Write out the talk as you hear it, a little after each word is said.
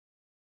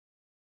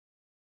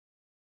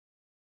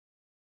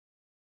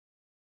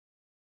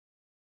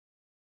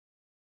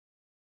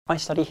I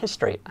study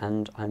history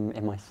and I'm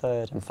in my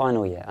third and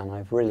final year and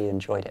I've really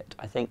enjoyed it.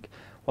 I think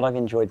what I've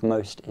enjoyed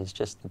most is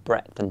just the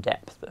breadth and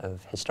depth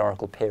of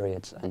historical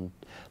periods and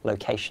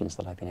locations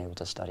that I've been able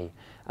to study,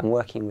 and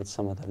working with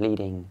some of the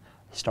leading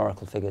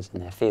historical figures in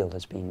their field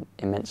has been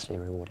immensely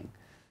rewarding.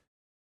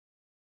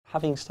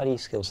 Having study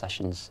skill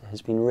sessions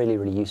has been really,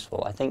 really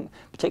useful. I think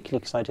particularly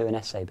because I do an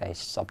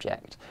essay-based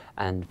subject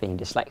and being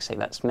dyslexic,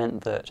 that's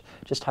meant that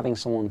just having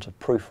someone to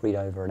proofread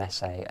over an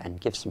essay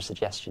and give some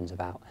suggestions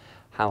about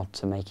how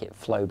to make it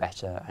flow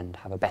better and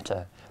have a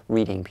better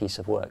reading piece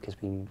of work has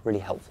been really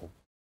helpful.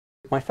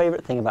 My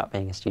favourite thing about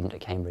being a student at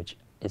Cambridge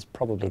is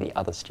probably the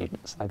other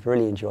students. I've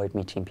really enjoyed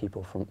meeting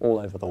people from all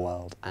over the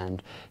world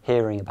and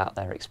hearing about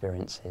their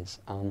experiences.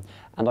 And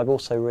I've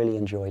also really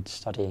enjoyed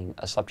studying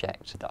a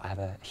subject that I have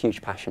a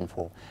huge passion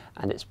for,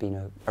 and it's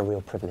been a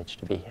real privilege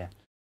to be here.